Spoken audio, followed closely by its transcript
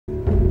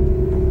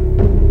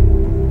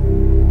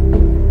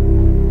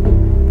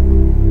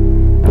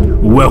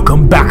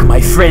Welcome back, my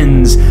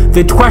friends.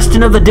 The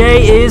question of the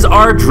day is,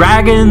 are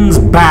dragons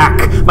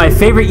back? My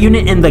favorite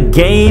unit in the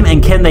game,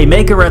 and can they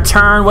make a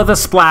return with a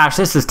splash?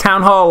 This is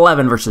Town Hall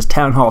 11 versus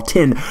Town Hall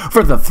 10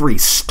 for the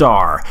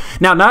 3-star.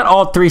 Now, not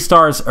all 3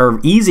 stars are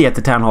easy at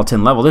the Town Hall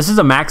 10 level. This is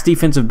a max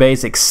defensive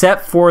base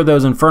except for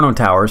those Inferno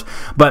Towers,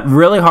 but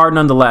really hard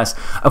nonetheless.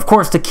 Of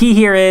course, the key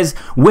here is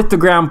with the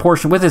ground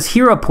portion, with his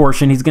hero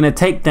portion, he's going to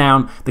take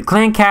down the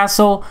clan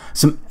castle,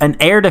 an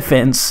air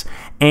defense,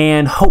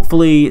 and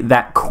hopefully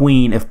that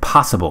queen if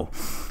possible.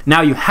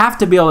 Now you have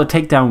to be able to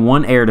take down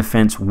one air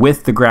defense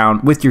with the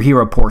ground, with your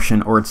hero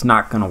portion, or it's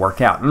not going to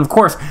work out. And of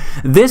course,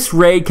 this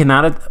raid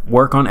cannot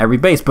work on every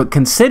base, but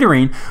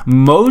considering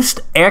most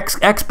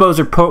expos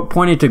are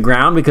pointed to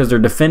ground because they're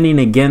defending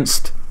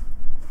against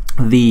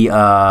the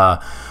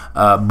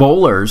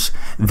bowlers,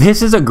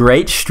 this is a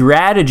great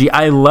strategy.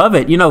 I love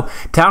it. You know,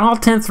 Town Hall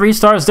 10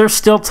 3-stars, they're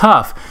still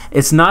tough.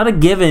 It's not a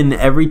given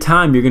every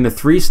time you're going to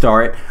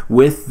 3-star it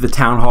with the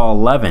Town Hall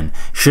 11.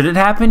 Should it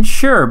happen?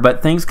 Sure,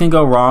 but things can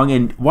go wrong,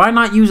 and why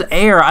not use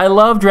air? I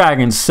love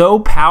dragons, so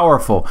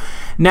powerful.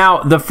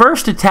 Now, the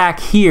first attack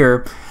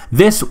here,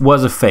 this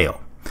was a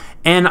fail.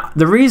 And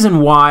the reason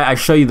why I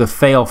show you the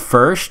fail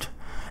first,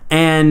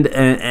 and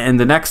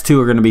the next two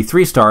are going to be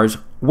 3-stars,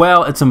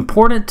 well, it's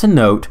important to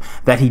note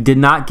that he did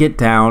not get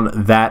down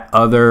that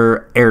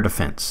other air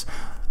defense.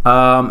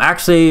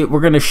 Actually, we're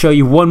going to show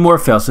you one more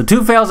fail. So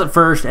 2 fails at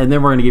first, and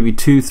then we're going to give you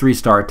 2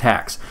 3-star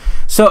attacks.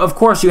 So, of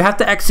course, you have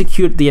to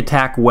execute the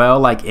attack well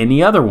like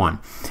any other one.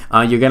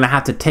 You're going to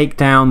have to take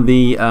down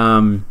the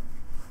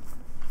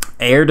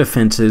air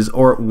defenses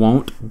or it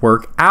won't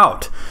work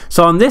out.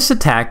 So on this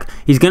attack,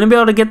 he's going to be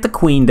able to get the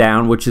queen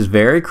down, which is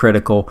very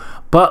critical,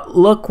 but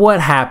look what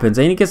happens.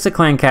 And he gets the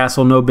clan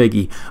castle, no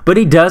biggie, but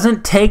he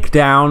doesn't take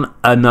down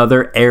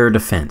another air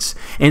defense.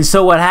 And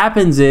so what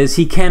happens is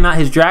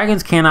his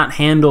dragons cannot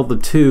handle the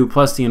 2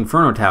 plus the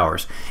Inferno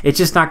Towers. It's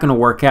just not going to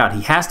work out.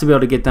 He has to be able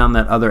to get down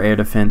that other air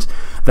defense.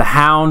 The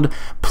Hound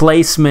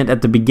placement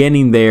at the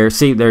beginning there,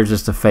 see, there's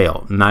just a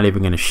fail. I'm not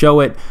even going to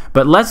show it,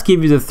 but let's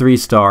give you the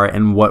 3-star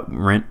and what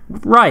went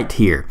right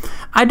here.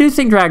 I do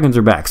think dragons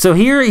are back. So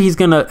here he's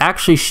going to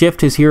actually shift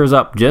his heroes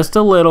up just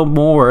a little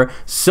more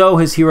so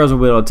his heroes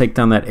will be able to take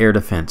down that air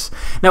defense.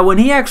 Now when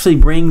he actually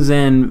brings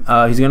in,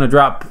 he's going to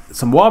drop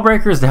some wall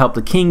breakers to help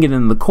the king get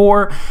in the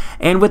core,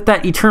 and with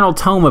that Eternal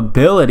Tome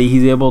ability,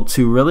 he's able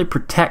to really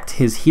protect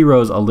his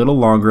heroes a little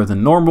longer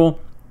than normal.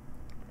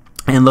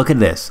 And look at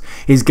this.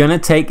 He's going to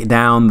take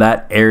down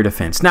that air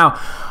defense. Now,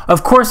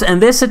 of course, in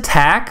this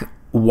attack,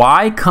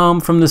 why come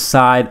from the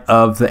side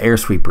of the air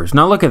sweepers?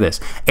 Now look at this.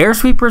 Air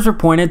sweepers are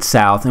pointed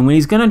south, and when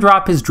he's going to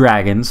drop his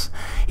dragons,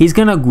 he's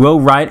going to go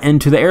right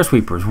into the air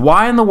sweepers.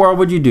 Why in the world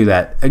would you do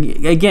that?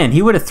 Again,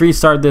 he would have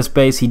 3-starred this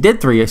base. He did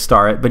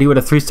 3-star it, but he would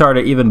have 3-starred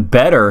it even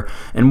better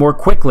and more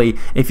quickly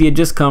if he had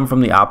just come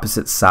from the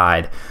opposite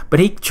side. But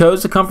he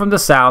chose to come from the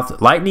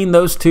south, lightning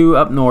those 2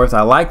 up north.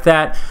 I like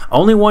that.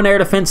 Only 1 air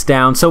defense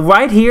down. So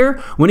right here,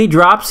 when he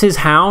drops his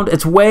Hound,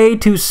 it's way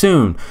too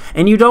soon.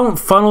 And you don't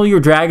funnel your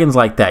dragons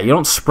like that. You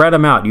don't spread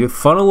them out. You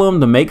funnel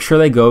them to make sure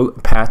they go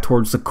path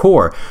towards the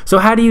core. So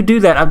how do you do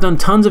that? I've done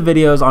tons of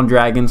videos on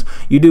dragons.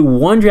 You do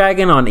 1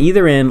 dragon on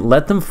either end,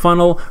 let them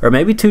funnel, or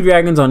maybe 2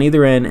 dragons on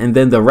either end, and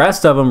then the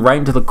rest of them right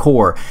into the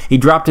core. He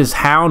dropped his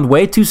Hound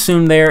way too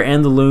soon there,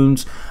 and the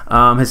loons.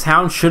 His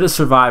Hound should have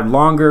survived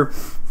longer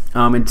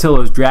until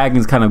those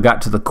dragons kind of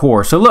got to the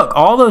core. So look,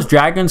 all those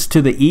dragons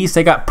to the east,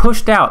 they got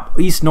pushed out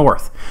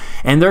east-north,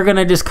 and they're going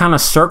to just kind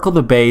of circle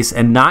the base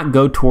and not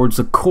go towards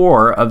the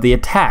core of the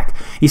attack.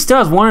 He still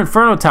has 1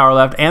 Inferno Tower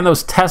left and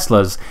those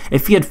Teslas.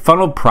 If he had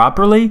funneled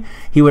properly,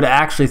 he would have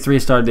actually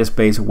 3-starred this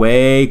base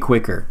way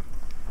quicker.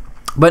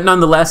 But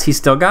nonetheless, he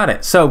still got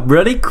it. So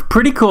really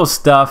pretty cool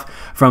stuff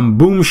from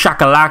Boom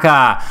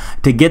Shakalaka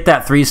to get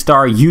that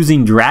 3-star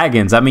using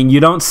dragons. I mean,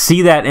 you don't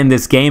see that in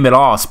this game at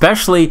all.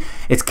 Especially,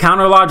 it's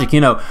counter logic.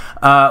 You know,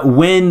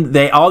 when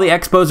all the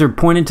expos are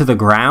pointed to the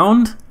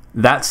ground,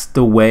 that's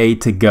the way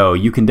to go.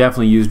 You can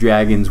definitely use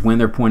dragons when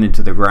they're pointed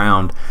to the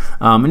ground.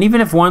 And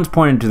even if one's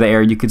pointed to the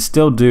air, you can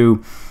still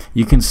do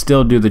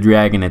the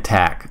dragon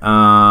attack.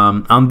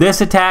 On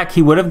this attack,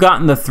 he would have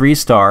gotten the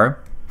 3-star.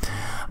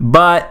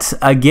 But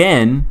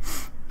again,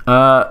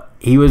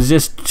 he was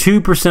just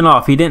 2%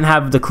 off. He didn't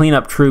have the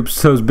cleanup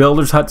troops. Those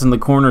builders' huts in the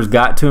corners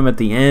got to him at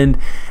the end,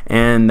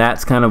 and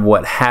that's kind of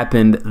what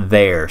happened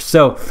there.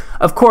 So,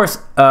 of course,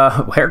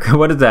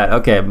 what is that?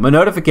 Okay, a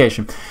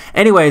notification.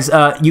 Anyways,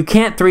 you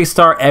can't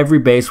 3-star every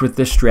base with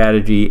this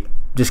strategy.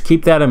 Just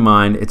keep that in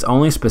mind. It's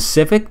only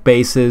specific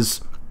bases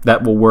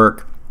that will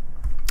work.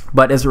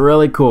 But it's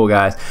really cool,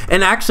 guys.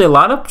 And actually, a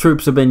lot of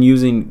troops have been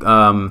using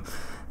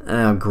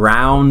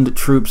ground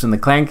troops in the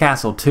clan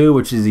castle too,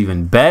 which is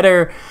even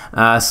better.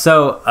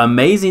 So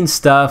amazing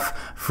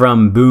stuff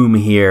from Boom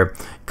here,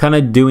 kind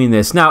of doing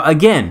this. Now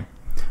again,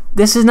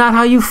 this is not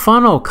how you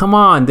funnel. Come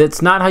on,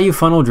 that's not how you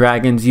funnel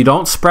dragons. You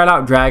don't spread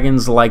out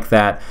dragons like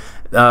that.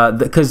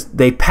 because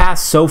they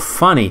pass so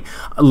funny.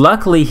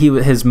 Luckily,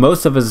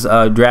 most of his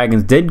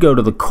dragons did go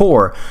to the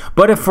core,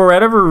 but if for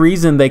whatever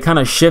reason they kind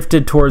of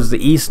shifted towards the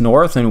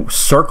east-north and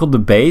circled the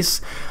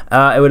base,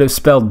 it would have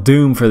spelled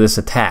doom for this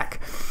attack.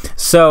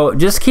 So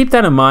just keep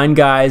that in mind,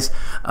 guys.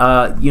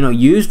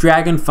 Use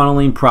dragon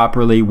funneling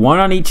properly, 1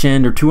 on each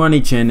end or 2 on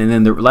each end, and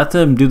then let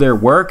them do their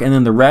work, and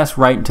then the rest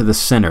right into the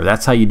center.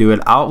 That's how you do it.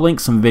 I'll link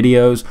some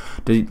videos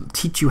to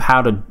teach you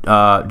how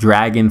to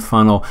dragon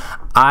funnel.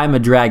 I'm a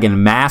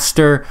dragon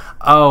master.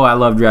 Oh, I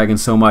love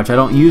dragons so much. I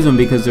don't use them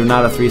because they're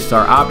not a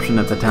 3-star option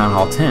at the Town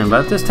Hall 10,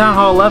 but at this Town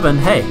Hall 11,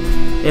 hey,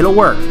 it'll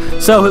work.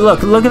 So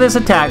look at this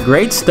attack.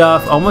 Great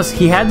stuff. Almost,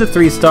 he had the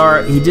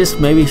 3-star. He just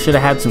maybe should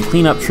have had some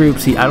cleanup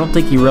troops. I don't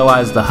think he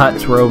realized the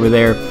huts were over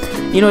there.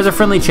 You know, as a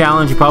friendly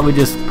challenge, he probably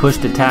just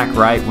pushed attack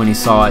right when he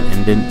saw it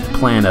and didn't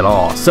plan at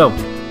all. So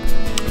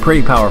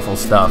pretty powerful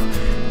stuff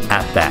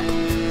at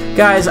that.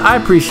 Guys, I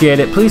appreciate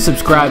it. Please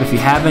subscribe if you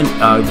haven't.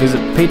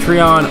 Visit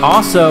Patreon.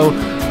 Also,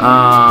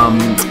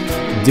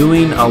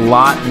 doing a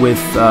lot with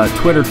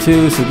Twitter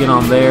too, so get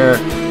on there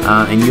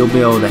and you'll be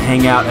able to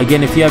hang out.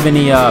 Again, if you have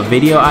any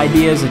video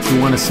ideas that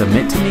you want to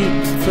submit to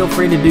me, feel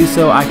free to do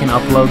so. I can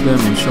upload them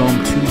and show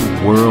them to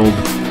the world,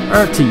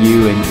 or to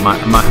you and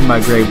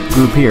my great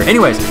group here.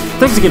 Anyways,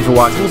 thanks again for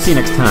watching. We'll see you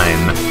next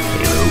time.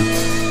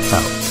 Halo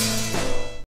out.